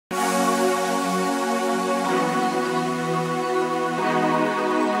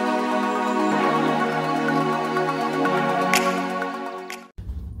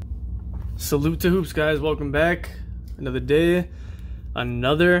Salute to hoops, guys. Welcome back. Another day,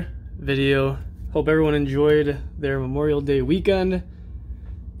 another video. Hope everyone enjoyed their Memorial Day weekend.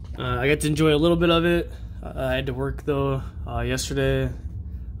 I got to enjoy a little bit of it. I had to work though yesterday,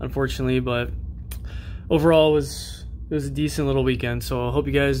 unfortunately, but overall it was a decent little weekend. So I hope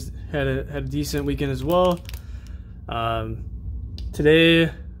you guys had a decent weekend as well. Today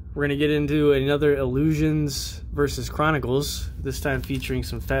we're gonna get into another Illusions versus Chronicles, this time featuring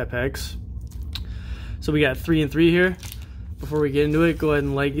some fat packs. So we got 3 and 3 here. Before we get into it, go ahead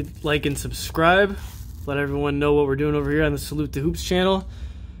and like and subscribe. Let everyone know what we're doing over here on the Salute to Hoops channel.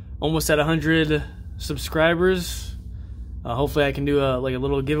 Almost at 100 subscribers. Hopefully I can do a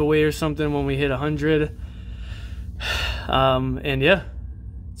little giveaway or something when we hit 100. And yeah,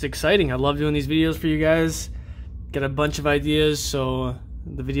 it's exciting. I love doing these videos for you guys. Got a bunch of ideas, so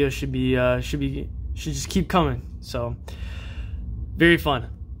the video should just keep coming. So very fun.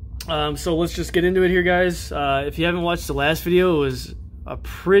 So let's just get into it here, guys. If you haven't watched the last video, it was a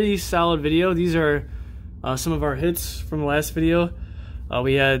pretty solid video. These are some of our hits from the last video.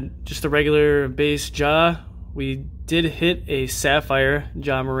 We had just a regular base Ja. We did hit a Sapphire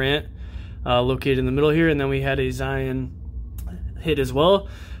Ja Morant located in the middle here, and then we had a Zion hit as well.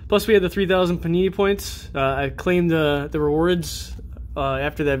 Plus we had the 3,000 Panini points. I claimed the rewards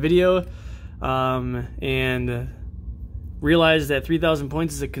after that video, and realized that 3,000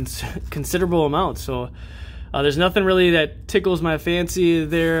 points is a considerable amount. So there's nothing really that tickles my fancy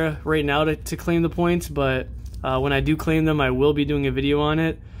there right now to claim the points, but when I do claim them, I will be doing a video on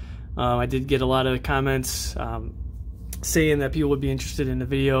it. I did get a lot of comments saying that people would be interested in the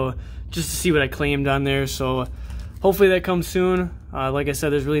video just to see what I claimed on there, so hopefully that comes soon. Like I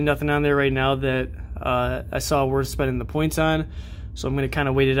said, there's really nothing on there right now that I saw worth spending the points on, so I'm going to kind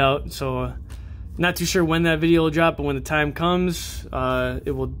of wait it out. So not too sure when that video will drop, but when the time comes,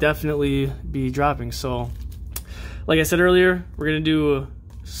 it will definitely be dropping. So like I said earlier, we're going to do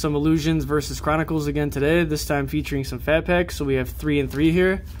some Illusions versus Chronicles again today, this time featuring some fat packs. So we have 3 and 3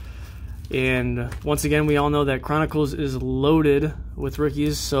 here. And once again, we all know that Chronicles is loaded with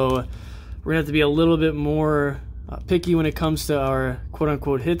rookies, so we're going to have to be a little bit more picky when it comes to our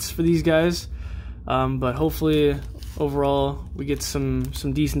quote-unquote hits for these guys. But hopefully, overall, we get some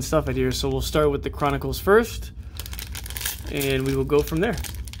decent stuff out here. So we'll start with the Chronicles first, and we will go from there.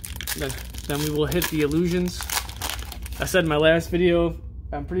 Then we will hit the Illusions. I said in my last video,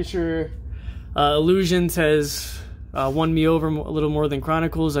 I'm pretty sure Illusions has won me over a little more than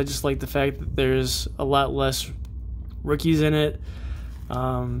Chronicles. I just like the fact that there's a lot less rookies in it,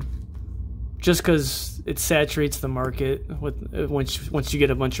 just because it saturates the market with once you get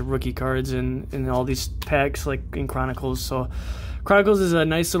a bunch of rookie cards in all these packs like in Chronicles. So Chronicles is a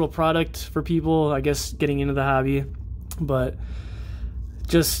nice little product for people, I guess, getting into the hobby, but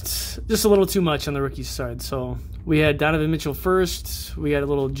just a little too much on the rookie side. So we had Donovan Mitchell first. We got a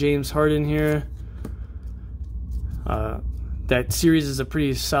little James Harden here. That series is a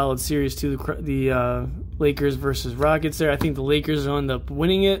pretty solid series too. The Lakers versus Rockets there. I think the Lakers will end up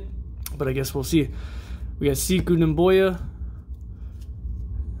winning it, but I guess we'll see. We got Sekou Doumbouya,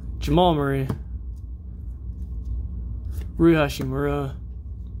 Jamal Murray, Rui Hachimura,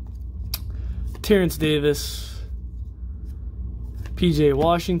 Terrence Davis, PJ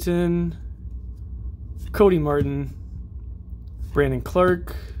Washington, Cody Martin, Brandon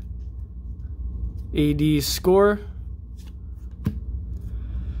Clark, AD Score,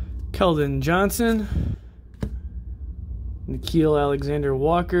 Keldon Johnson, Nickeil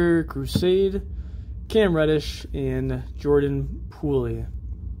Alexander-Walker, Crusade, Cam Reddish, and Jordan Poole.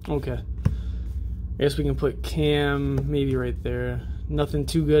 Okay. I guess we can put Cam maybe right there. Nothing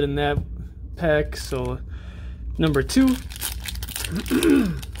too good in that pack, so number 2.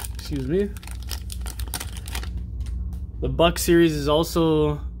 Excuse me. The Bucks series is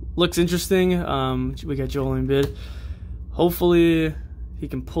also looks interesting. We got Joel Embiid. Hopefully he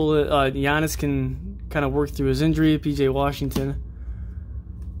can pull it. Giannis can kind of work through his injury. PJ Washington,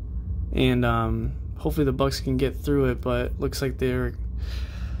 and hopefully the Bucks can get through it. But looks like they're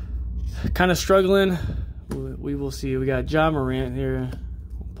kind of struggling. We will see. We got Ja Morant here.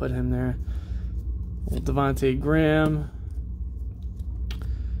 We'll put him there. Devontae Graham,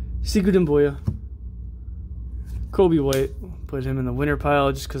 Sekou Doumbouya, Kobe White. Put him in the winner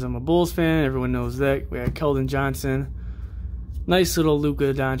pile just because I'm a Bulls fan. Everyone knows that. We got Keldon Johnson. Nice little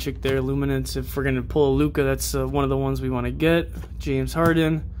Luka Doncic there. Luminance. If we're going to pull a Luka, that's one of the ones we want to get. James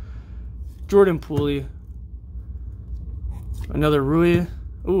Harden. Jordan Poole. Another Rui.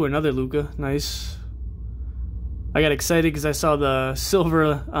 Ooh, another Luka. Nice. I got excited because I saw the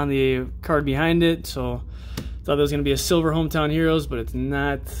silver on the card behind it. So thought there was going to be a silver Hometown Heroes, but it's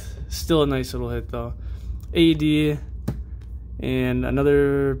not. Still a nice little hit though. AD and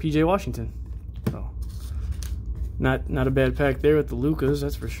another PJ Washington. So not a bad pack there with the Lucas,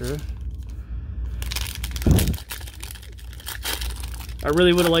 that's for sure. I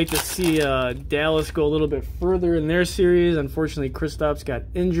really would have liked to see Dallas go a little bit further in their series. Unfortunately, Kristaps got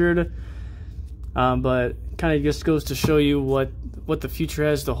injured. But kind of just goes to show you what the future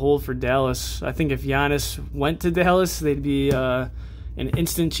has to hold for Dallas. I think if Giannis went to Dallas, they'd be an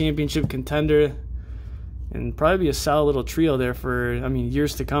instant championship contender and probably be a solid little trio there for, I mean,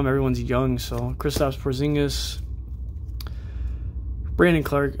 years to come. Everyone's young, so Kristaps Porzingis, Brandon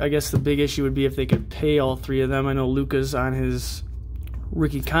Clark. I guess the big issue would be if they could pay all three of them. I know Luka's on his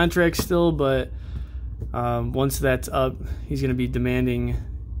rookie contract still, but once that's up, he's going to be demanding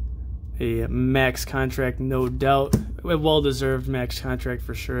a max contract, no doubt. A well-deserved max contract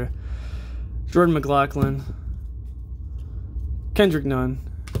for sure. Jordan McLaughlin, Kendrick Nunn,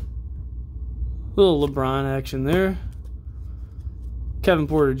 little LeBron action there. Kevin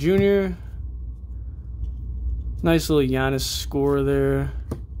Porter Jr., nice little Giannis score there.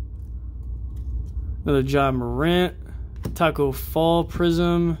 Another John Morant. Taco Fall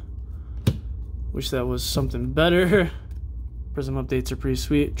Prism. Wish that was something better. Prism updates are pretty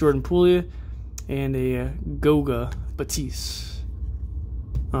sweet. Jordan Poole and a Goga Batiste.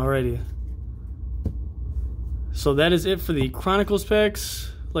 Alrighty. So that is it for the Chronicles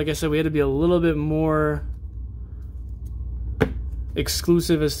packs. Like I said, we had to be a little bit more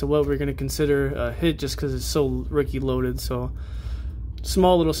exclusive as to what we're going to consider a hit just because it's so rookie loaded. So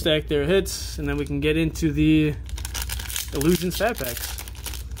small little stack there hits, and then we can get into the Illusions Fat Packs.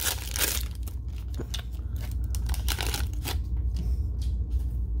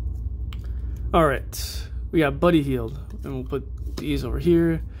 Alright, we got Buddy Hield, and we'll put these over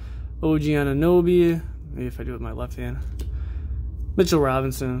here. OG Anunoby, maybe if I do it with my left hand. Mitchell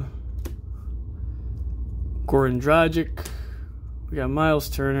Robinson. Goran Dragic. We got Miles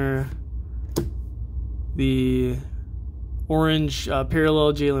Turner. The orange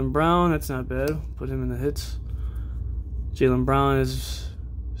parallel Jaylen Brown, that's not bad. Put him in the hits. Jaylen Brown is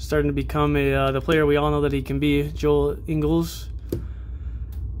starting to become the player we all know that he can be. Joel Ingles.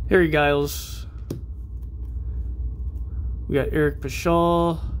 Harry Giles. We got Eric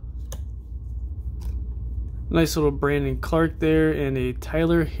Paschall. Nice little Brandon Clark there, and a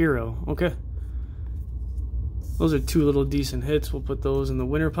Tyler Hero. Okay. Those are two little decent hits. We'll put those in the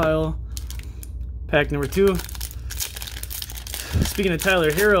winner pile. Pack number 2. Speaking of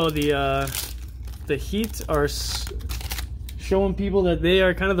Tyler Hero, the Heat are showing people that they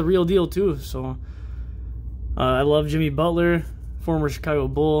are kind of the real deal too. So I love Jimmy Butler, former Chicago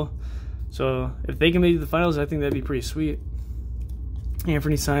Bull. So if they can make it to the finals, I think that'd be pretty sweet.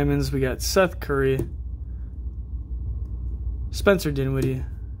 Anthony Simons, we got Seth Curry, Spencer Dinwiddie,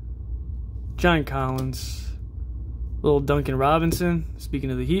 John Collins, little Duncan Robinson,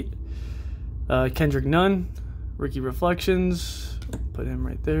 speaking of the Heat, Kendrick Nunn, Rookie Reflections, put him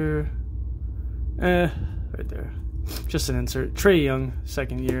right there, right there, just an insert. Trae Young,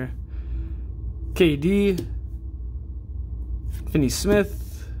 second year, KD, Finney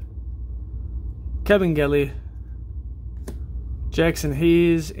Smith, Kevin Gelly, Jackson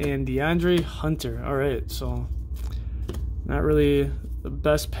Hayes, and DeAndre Hunter. Alright, so not really the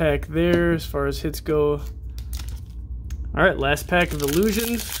best pack there as far as hits go. Alright, last pack of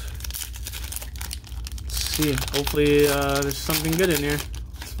Illusions. Let's see. Hopefully there's something good in here.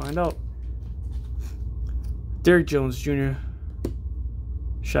 Let's find out. Derrick Jones Jr.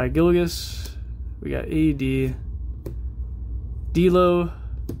 Shai Gilgeous. We got AD. D'Lo.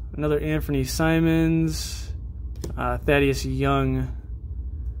 Another Anthony Simons. Thaddeus Young.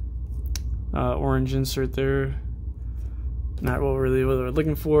 Orange insert there. Not what we're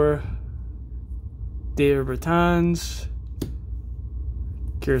looking for. David Bertans.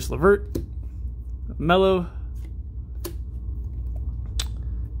 Karis LeVert. Melo.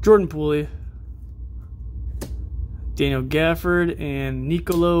 Jordan Poole. Daniel Gafford, and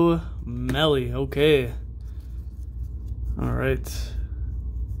Nicolo Melli. Okay. Alright.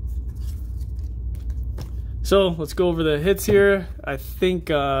 So let's go over the hits here. I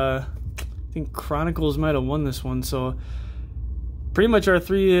think Chronicles might have won this one. So pretty much our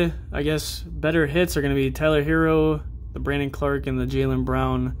three, I guess, better hits are going to be Tyler Hero, the Brandon Clark, and the Jaylen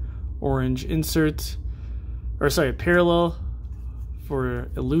Brown orange insert. Or sorry, parallel for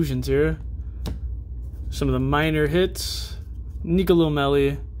Illusions here. Some of the minor hits: Nicolo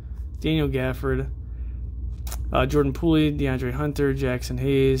Melli, Daniel Gafford, Jordan Poole, DeAndre Hunter, Jackson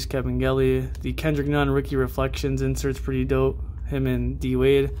Hayes, Kevin Gelly. The Kendrick Nunn Rookie Reflections insert's pretty dope. Him and D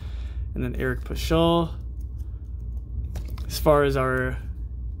Wade, and then Eric Paschall. As far as our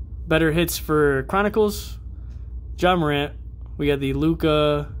better hits for Chronicles, Ja Morant. We got the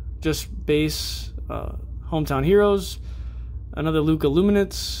Luka just base hometown heroes. Another Luka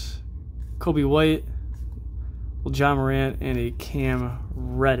Luminance, Kobe White, Ja Morant, and a Cam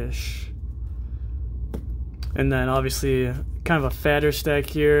Reddish. And then obviously kind of a fatter stack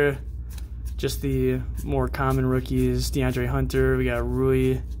here. Just the more common rookies. DeAndre Hunter, we got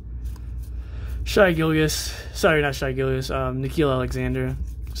Rui, Shai Gilgeous. Sorry, not Shai Gilgeous. Nickeil Alexander.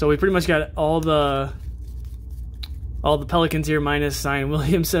 So we pretty much got all the Pelicans here minus Zion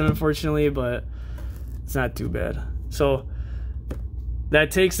Williamson, unfortunately, but it's not too bad. So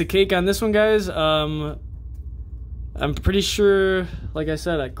that takes the cake on this one, guys. I'm pretty sure, like I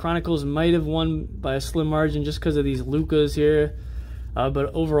said, Chronicles might have won by a slim margin just because of these Lukas here.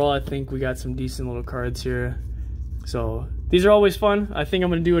 But overall, I think we got some decent little cards here. So these are always fun. I think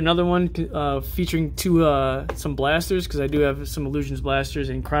I'm going to do another one featuring some blasters, because I do have some Illusions blasters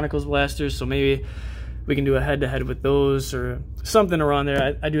and Chronicles blasters. So maybe we can do a head-to-head with those or something around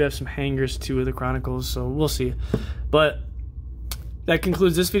there. I do have some hangers too of the Chronicles, so we'll see. But that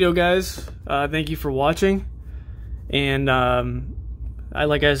concludes this video, guys. Thank you for watching. And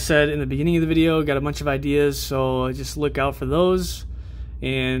like I said in the beginning of the video, got a bunch of ideas, so just look out for those.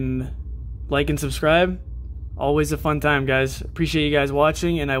 And like and subscribe. Always a fun time, guys. Appreciate you guys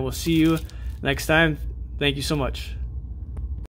watching, and I will see you next time. Thank you so much.